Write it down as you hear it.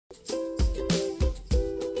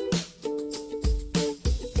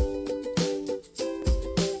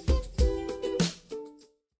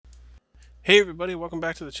Hey everybody, welcome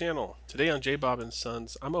back to the channel. Today on J Bob and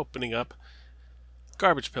Sons, I'm opening up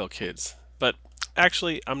Garbage Pail Kids. But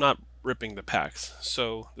actually, I'm not ripping the packs.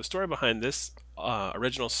 So the story behind this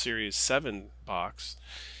original Series 7 box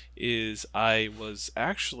is I was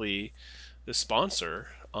actually the sponsor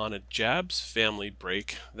on a Jabs family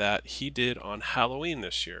break that he did on Halloween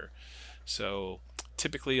this year. So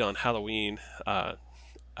typically on Halloween,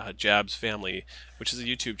 Jabs Family, which is a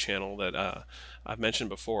YouTube channel that I've mentioned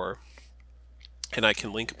before, and I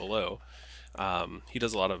can link below. He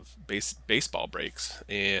does a lot of baseball breaks,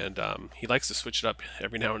 and he likes to switch it up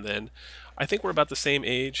every now and then. I think we're about the same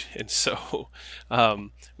age, and so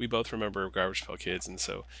we both remember Garbage Pail Kids, and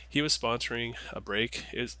so he was sponsoring a break.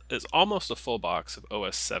 Is almost a full box of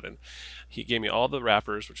OS7. He gave me all the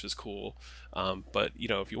wrappers, which is cool. But you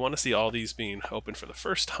know, if you want to see all these being opened for the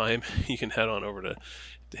first time, you can head on over to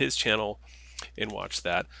his channel and watch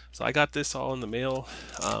that. So I got this all in the mail.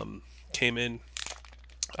 Came in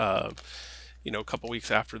uh, a couple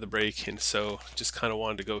weeks after the break, and so just kind of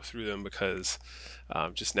wanted to go through them because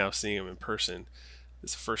just now seeing them in person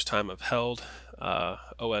is the first time I've held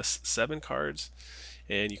OS7 cards,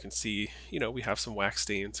 and you can see, we have some wax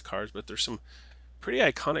stains cards, but there's some pretty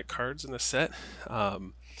iconic cards in the set.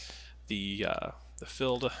 The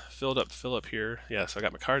filled up Phillip here. Yeah, so I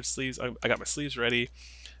got my card sleeves. I got my sleeves ready.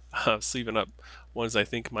 Sleeving up ones I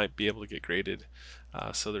think might be able to get graded.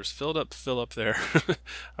 So there's filled up Phillip there.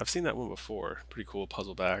 I've seen that one before. Pretty cool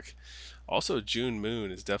puzzle back. Also, June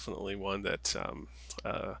Moon is definitely one that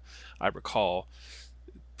I recall.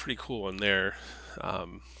 Pretty cool one there.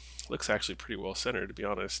 Looks actually pretty well centered, to be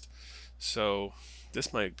honest. So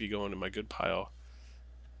this might be going in my good pile.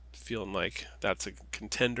 Feeling like that's a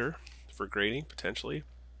contender for grading potentially.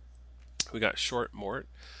 We got Short Mort.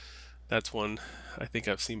 That's one I think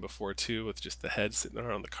I've seen before too, with just the head sitting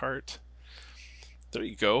there on the cart. There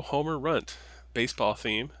you go, Homer Runt. Baseball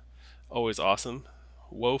theme, always awesome.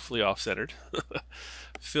 Woefully off-centered.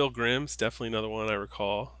 Phil Grimm's definitely another one I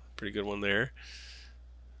recall. Pretty good one there.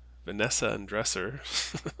 Vanessa and Dresser.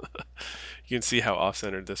 You can see how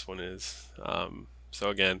off-centered this one is. So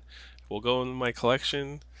again, we'll go in my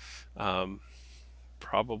collection. Um,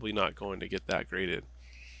 Probably not going to get that graded.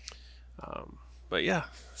 But yeah,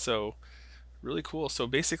 so really cool. So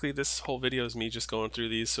basically this whole video is me just going through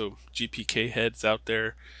these. So GPK heads out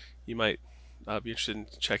there, you might be interested in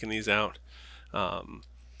checking these out.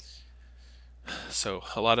 So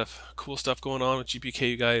a lot of cool stuff going on with GPK,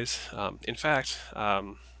 you guys. In fact,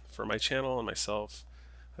 for my channel and myself,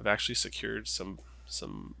 I've actually secured some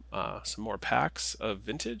more packs of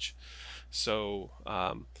vintage. So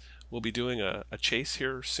we'll be doing a chase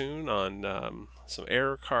here soon on some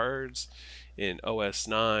error cards in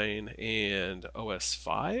OS9 and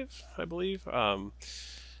OS5, I believe.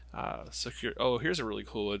 Secure. Oh, here's a really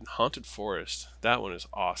cool one, Haunted Forest. That one is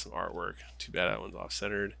awesome artwork. Too bad that one's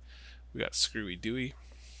off-centered. We got Screwy Dewey.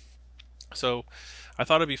 So I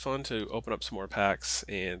thought it'd be fun to open up some more packs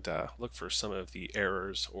and look for some of the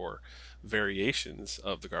errors or variations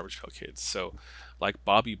of the Garbage Pail Kids. So like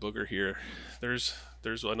Bobby Booger here, there's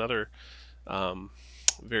another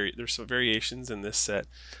there's some variations in this set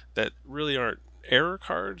that really aren't error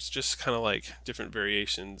cards, just kind of like different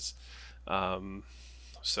variations.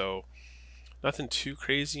 So nothing too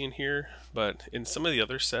crazy in here, but in some of the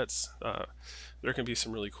other sets, there can be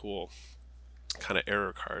some really cool kind of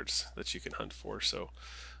error cards that you can hunt for. So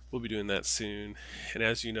we'll be doing that soon. And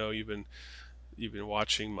as you know, you've been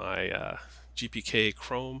watching my GPK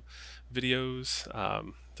Chrome videos.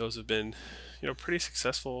 Those have been pretty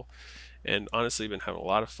successful, and honestly been having a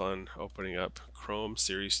lot of fun opening up Chrome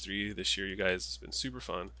Series 3 this year. You guys, it's been super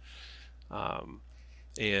fun.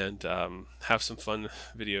 And have some fun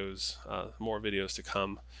videos, more videos to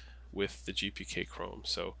come with the GPK Chrome.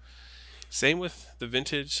 So same with the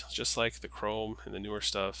vintage, just like the Chrome and the newer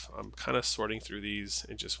stuff. I'm kind of sorting through these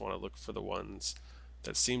and just want to look for the ones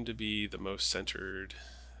that seem to be the most centered,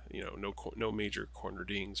 no major corner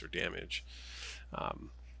dings or damage.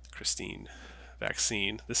 Christine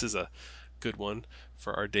Vaccine. This is a good one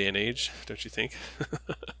for our day and age, don't you think?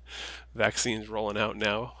 Vaccines rolling out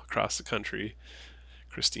now across the country.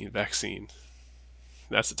 Christine Vaccine.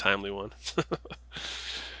 That's a timely one.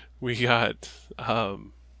 We got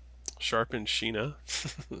Sharpened Sheena.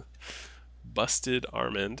 Busted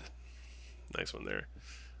Armand. Nice one there.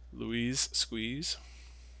 Louise Squeeze.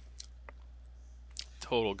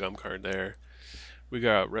 Total gum card there. We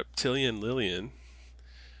got Reptilian Lillian,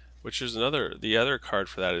 which is the other card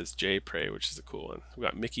for that is J Prey, which is a cool one. We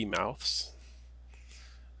got Mickey Mouths.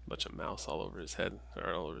 A bunch of mouths all over his head,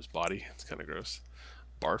 or all over his body. It's kind of gross.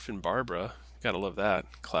 Barf and Barbara. Gotta love that.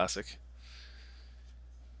 Classic.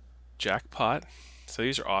 Jackpot. So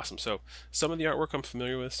these are awesome. So some of the artwork I'm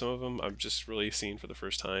familiar with, some of them I've just really seen for the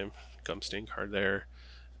first time. Gum stain card there.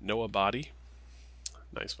 Noah Body.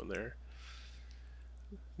 Nice one there.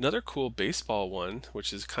 Another cool baseball one,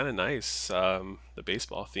 which is kind of nice. The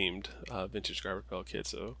baseball themed vintage Garbage Pail Kid.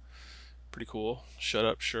 So pretty cool. Shut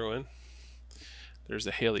Up Sherwin. There's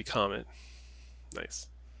the Haley Comet. Nice.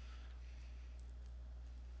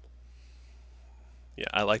 Yeah,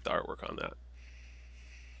 I like the artwork on that.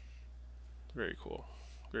 Very cool.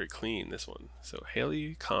 Very clean, this one. So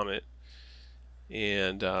Haley Comet.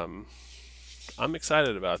 And I'm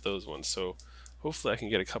excited about those ones. So hopefully I can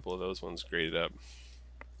get a couple of those ones graded up.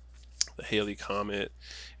 The Haley Comet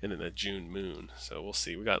and then the June Moon. So we'll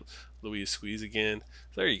see. We got Louise Squeeze again.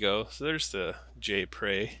 So there you go. So there's the J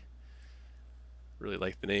Prey. Really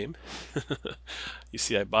like the name. You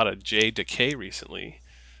see, I bought a GPK recently.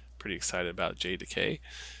 Pretty excited about GPK.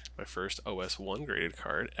 My first OS1 graded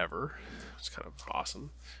card ever. It's kind of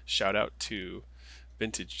awesome. Shout out to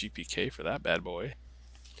Vintage GPK for that bad boy.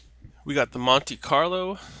 We got the Monte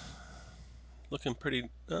Carlo. Looking pretty.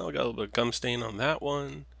 Oh, I got a little bit of gum stain on that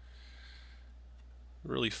one.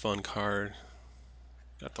 Really fun card.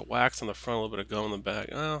 Got the wax on the front, a little bit of gum on the back.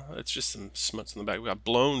 Oh, it's just some smuts on the back. We got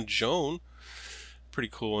Blown Joan. Pretty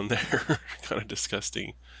cool in there. Kind of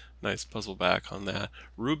disgusting. Nice puzzle back on that.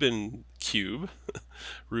 Rubin Cube.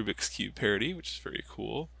 Rubik's Cube parody, which is very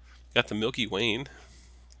cool. Got the Milky Wayne.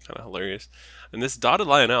 Kind of hilarious. And this dotted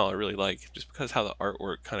Lionel I really like, just because how the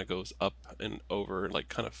artwork kind of goes up and over, like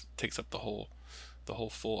kind of takes up the whole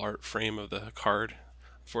full art frame of the card.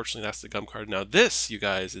 Unfortunately, that's the gum card. Now this, you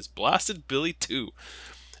guys, is Blasted Billy 2.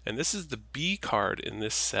 And this is the B card in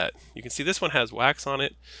this set. You can see this one has wax on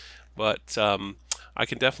it, but I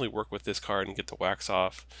can definitely work with this card and get the wax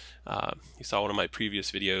off. You saw one of my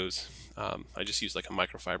previous videos. I just used like a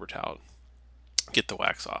microfiber towel, get the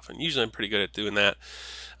wax off, and usually I'm pretty good at doing that.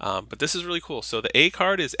 But this is really cool. So the A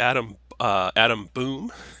card is Adam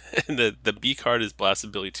Boom, and the B card is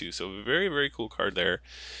Blasted Billy 2. So very, very cool card there.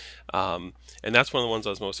 And that's one of the ones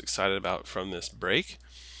I was most excited about from this break.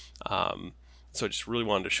 So I just really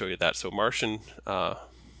wanted to show you that. So Marcia.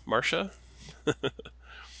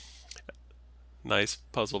 Nice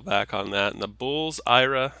puzzle back on that. And the Bulls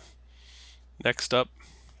Ira next up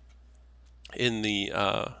in the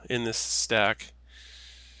in this stack,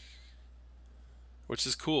 which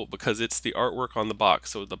is cool because it's the artwork on the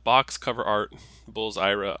box. So the box cover art, Bulls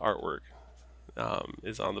Ira artwork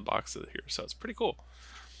is on the box here. So it's pretty cool.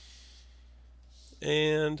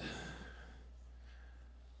 And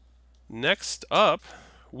next up,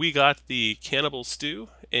 we got the Cannibal Stew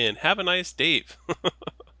and Have a Nice Dave.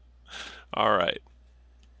 All right.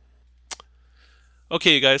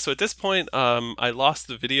 Okay, you guys. So at this point, I lost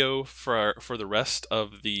the video for the rest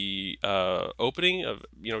of the opening of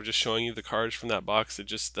just showing you the cards from that box. It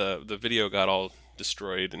just the video got all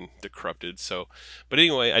destroyed and corrupted. So, but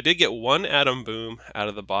anyway, I did get one Adam Boom out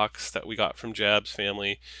of the box that we got from Jab's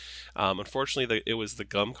family. Unfortunately, it was the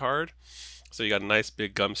gum card, so you got a nice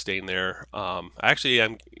big gum stain there. Actually,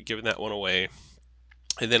 I'm giving that one away.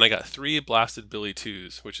 And then I got 3 Blasted Billy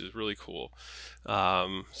 2s, which is really cool.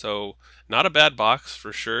 So not a bad box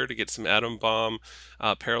for sure to get some Atom Bomb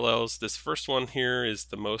parallels. This first one here is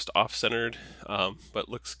the most off-centered, but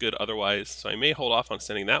looks good otherwise. So I may hold off on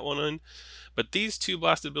sending that one in. But these 2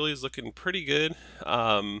 Blasted Billies looking pretty good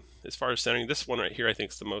as far as centering. This one right here I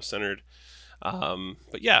think is the most centered.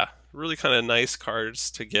 But yeah, really kind of nice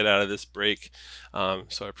cards to get out of this break.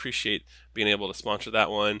 So I appreciate being able to sponsor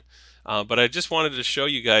that one. But I just wanted to show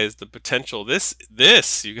you guys the potential. This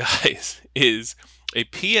you guys, is a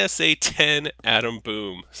PSA 10 Atom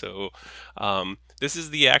Boom. So this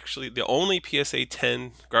is actually the only PSA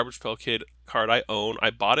 10 Garbage Pail Kid card I own. I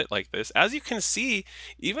bought it like this. As you can see,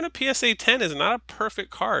 even a PSA 10 is not a perfect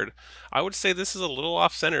card. I would say this is a little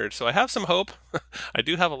off-centered. So I have some hope. I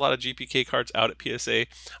do have a lot of GPK cards out at PSA.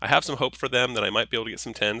 I have some hope for them that I might be able to get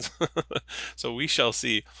some 10s. So we shall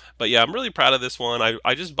see. But yeah, I'm really proud of this one.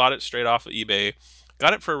 I just bought it straight off of eBay.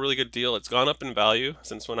 Got it for a really good deal. It's gone up in value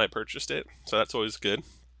since when I purchased it. So that's always good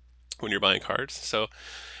when you're buying cards. So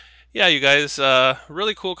yeah, you guys,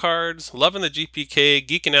 really cool cards. Loving the GPK,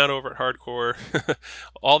 geeking out over at Hardcore.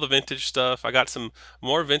 All the vintage stuff. I got some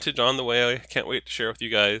more vintage on the way. I can't wait to share with you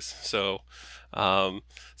guys. So I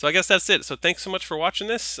guess that's it. So thanks so much for watching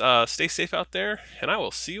this. Stay safe out there, and I will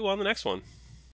see you on the next one.